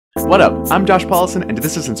What up? I'm Josh Paulson, and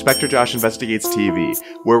this is Inspector Josh Investigates TV,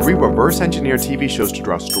 where we reverse engineer TV shows to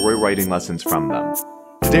draw story writing lessons from them.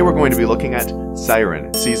 Today we're going to be looking at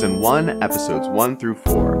Siren, Season 1, Episodes 1 through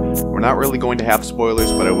 4. We're not really going to have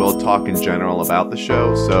spoilers, but I will talk in general about the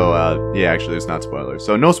show, so yeah, actually there's not spoilers.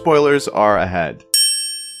 So no spoilers are ahead.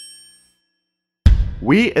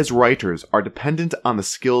 We as writers are dependent on the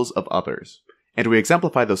skills of others, and we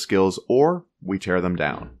exemplify those skills or we tear them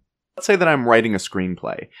down. Let's say that I'm writing a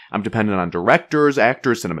screenplay. I'm dependent on directors,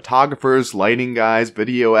 actors, cinematographers, lighting guys,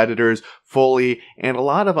 video editors, Foley, and a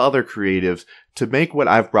lot of other creatives to make what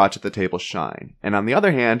I've brought to the table shine. And on the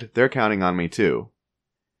other hand, they're counting on me too.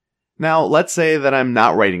 Now, let's say that I'm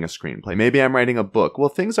not writing a screenplay. Maybe I'm writing a book. Well,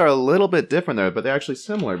 things are a little bit different there, but they're actually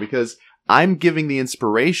similar because I'm giving the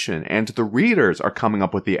inspiration and the readers are coming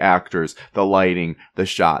up with the actors, the lighting, the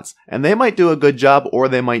shots. And they might do a good job or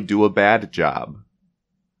they might do a bad job.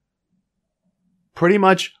 Pretty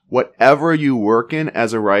much whatever you work in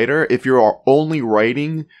as a writer, if you're only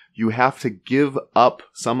writing, you have to give up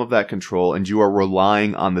some of that control and you are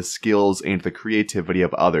relying on the skills and the creativity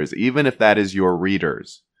of others, even if that is your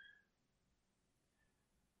readers.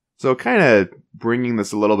 So kind of bringing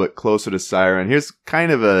this a little bit closer to Siren, here's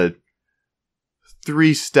kind of a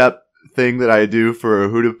 3-step thing that I do for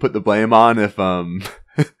who to put the blame on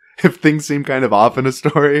if things seem kind of off in a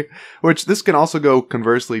story, which this can also go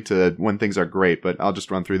conversely to when things are great, but I'll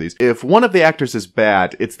just run through these. If one of the actors is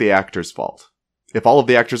bad, it's the actor's fault. If all of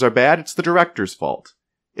the actors are bad, it's the director's fault.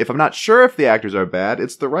 If I'm not sure if the actors are bad,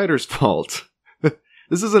 it's the writer's fault.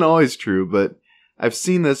 This isn't always true, but I've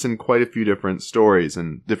seen this in quite a few different stories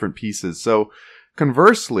and different pieces. So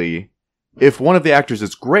conversely, if one of the actors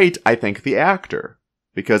is great, I thank the actor.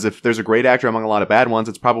 Because if there's a great actor among a lot of bad ones,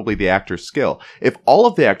 it's probably the actor's skill. If all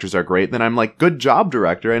of the actors are great, then I'm like, good job,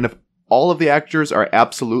 director. And if all of the actors are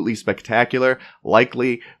absolutely spectacular,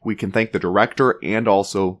 likely we can thank the director and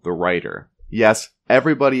also the writer. Yes,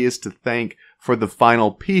 everybody is to thank for the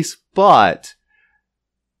final piece, but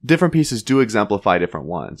different pieces do exemplify different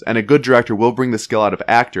ones. And a good director will bring the skill out of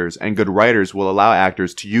actors, and good writers will allow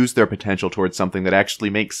actors to use their potential towards something that actually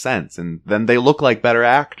makes sense, and then they look like better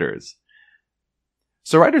actors.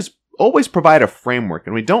 So writers always provide a framework,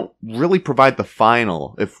 and we don't really provide the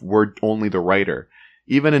final if we're only the writer.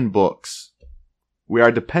 Even in books, we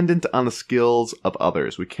are dependent on the skills of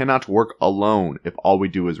others. We cannot work alone if all we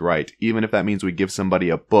do is write, even if that means we give somebody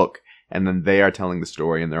a book and then they are telling the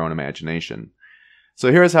story in their own imagination.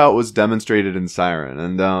 So here's how it was demonstrated in Siren,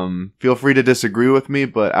 and feel free to disagree with me,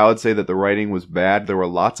 but I would say that the writing was bad. There were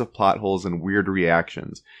lots of plot holes and weird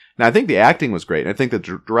reactions. Now, I think the acting was great, and I think the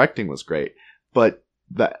directing was great, but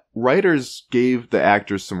the writers gave the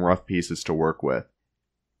actors some rough pieces to work with.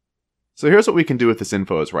 So here's what we can do with this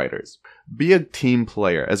info as writers. Be a team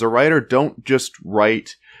player. As a writer, don't just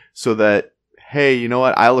write so that, hey, you know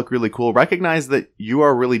what, I look really cool. Recognize that you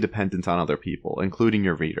are really dependent on other people, including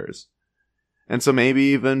your readers. And so maybe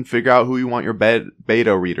even figure out who you want your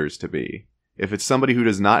beta readers to be. If it's somebody who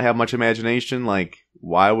does not have much imagination,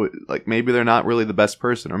 maybe they're not really the best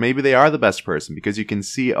person. Or maybe they are the best person because you can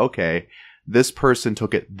see, okay, this person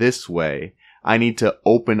took it this way. I need to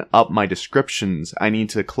open up my descriptions. I need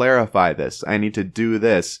to clarify this. I need to do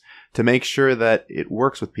this to make sure that it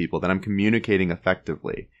works with people, that I'm communicating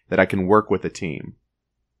effectively, that I can work with a team.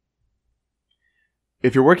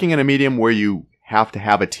 If you're working in a medium where you have to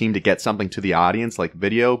have a team to get something to the audience, like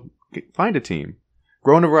video, find a team.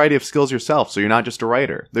 Grow in a variety of skills yourself so you're not just a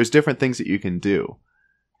writer. There's different things that you can do.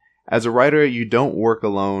 As a writer, you don't work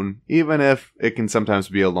alone, even if it can sometimes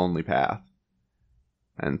be a lonely path.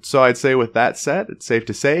 And so I'd say with that said, it's safe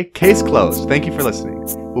to say, case closed. Thank you for listening.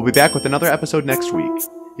 We'll be back with another episode next week.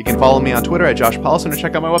 You can follow me on Twitter at Josh Paulson or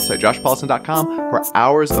check out my website, joshpaulson.com, for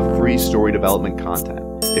hours of free story development content.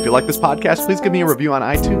 If you like this podcast, please give me a review on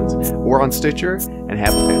iTunes or on Stitcher, and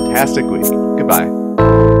have a fantastic week. Goodbye.